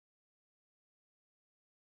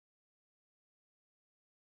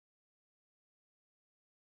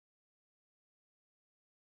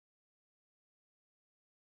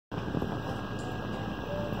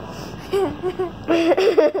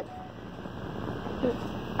Alright,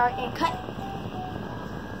 and cut.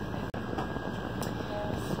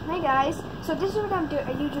 Hey guys, so this is what I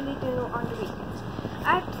usually do on the weekends.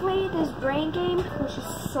 I play this brain game, which is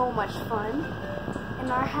so much fun.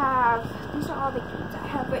 And I have, these are all the games I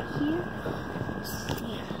have right here.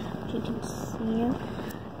 You can see.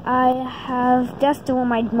 I have, that's the one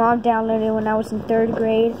my mom downloaded when I was in 3rd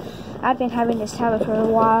grade. I've been having this tablet for a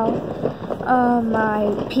while.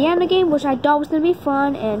 My piano game, which I thought was going to be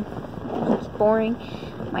fun and it's boring.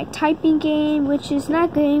 My typing game, which is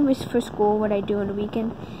not game, it's for school, what I do on the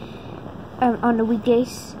weekend, on the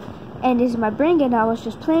weekdays. And this is my brain game I was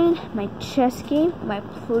just playing. My chess game, my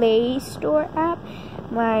Play Store app,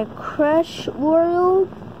 my Crush World,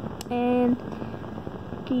 and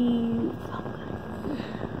the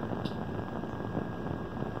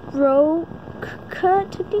Bro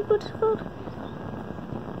Cut, I think what's it called.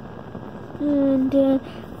 And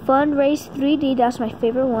Fun Race 3D, that's my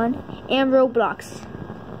favorite one. And Roblox.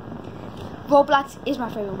 Roblox is my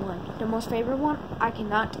favorite one. The most favorite one I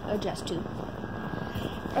cannot adjust to.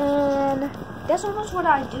 And that's almost what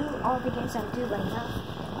I do, all the games I do right now.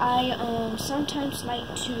 I sometimes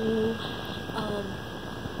like to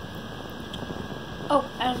oh,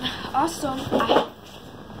 and also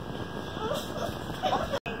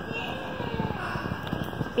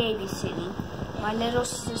babysitting my little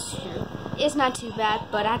sister. It's not too bad,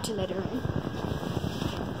 but I have to let her in.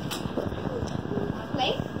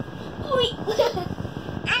 Play?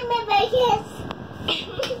 I'm a baby.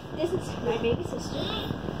 This is my baby sister.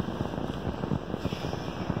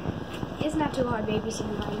 It's not too hard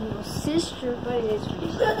babysitting my little sister, but it is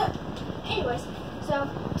really hard. Anyways, so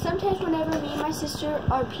sometimes whenever me and my sister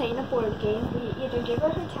are playing a board game, we either give her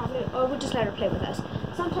her tablet or we just let her play with us.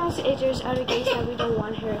 Sometimes there's other games that we don't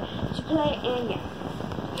want her to play, and yeah.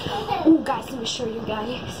 Oh guys, let me show you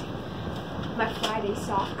guys my Friday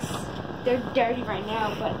socks. They're dirty right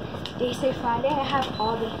now, but they say Friday. I have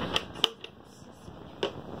all the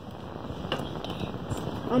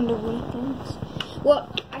on the weekends. Well,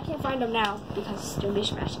 I can't find them now because they're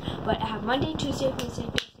mishmash. But I have Monday, Tuesday, Wednesday,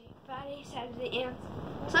 Thursday, Friday, Saturday, and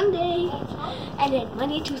Sunday. And then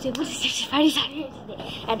Monday, Tuesday, Wednesday, Thursday, Friday, Saturday, and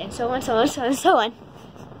Sunday. And then so on, so on, so on, so on.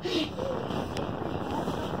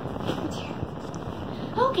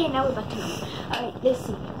 Okay, now we're back to normal. Alright, let's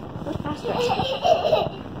see. What's faster?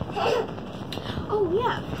 Oh,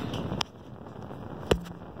 yeah.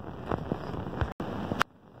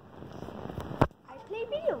 I play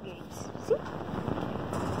video games. See?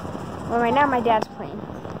 Well, right now my dad's playing.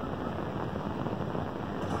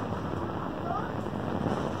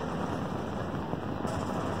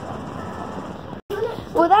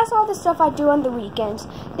 Well, that's all the stuff I do on the weekends.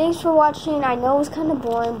 Thanks for watching. I know it's kind of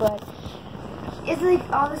boring, but it's like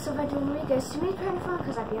all the stuff I do on the weekends. To me, it's kind of fun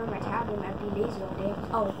because I'd be on my tablet and I'd be lazy all day.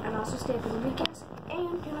 Oh, and also stay for the weekends.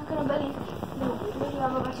 And you're not going to believe the video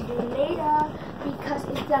I'm about to do later because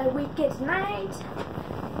it's the weekend's night.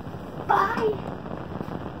 Bye!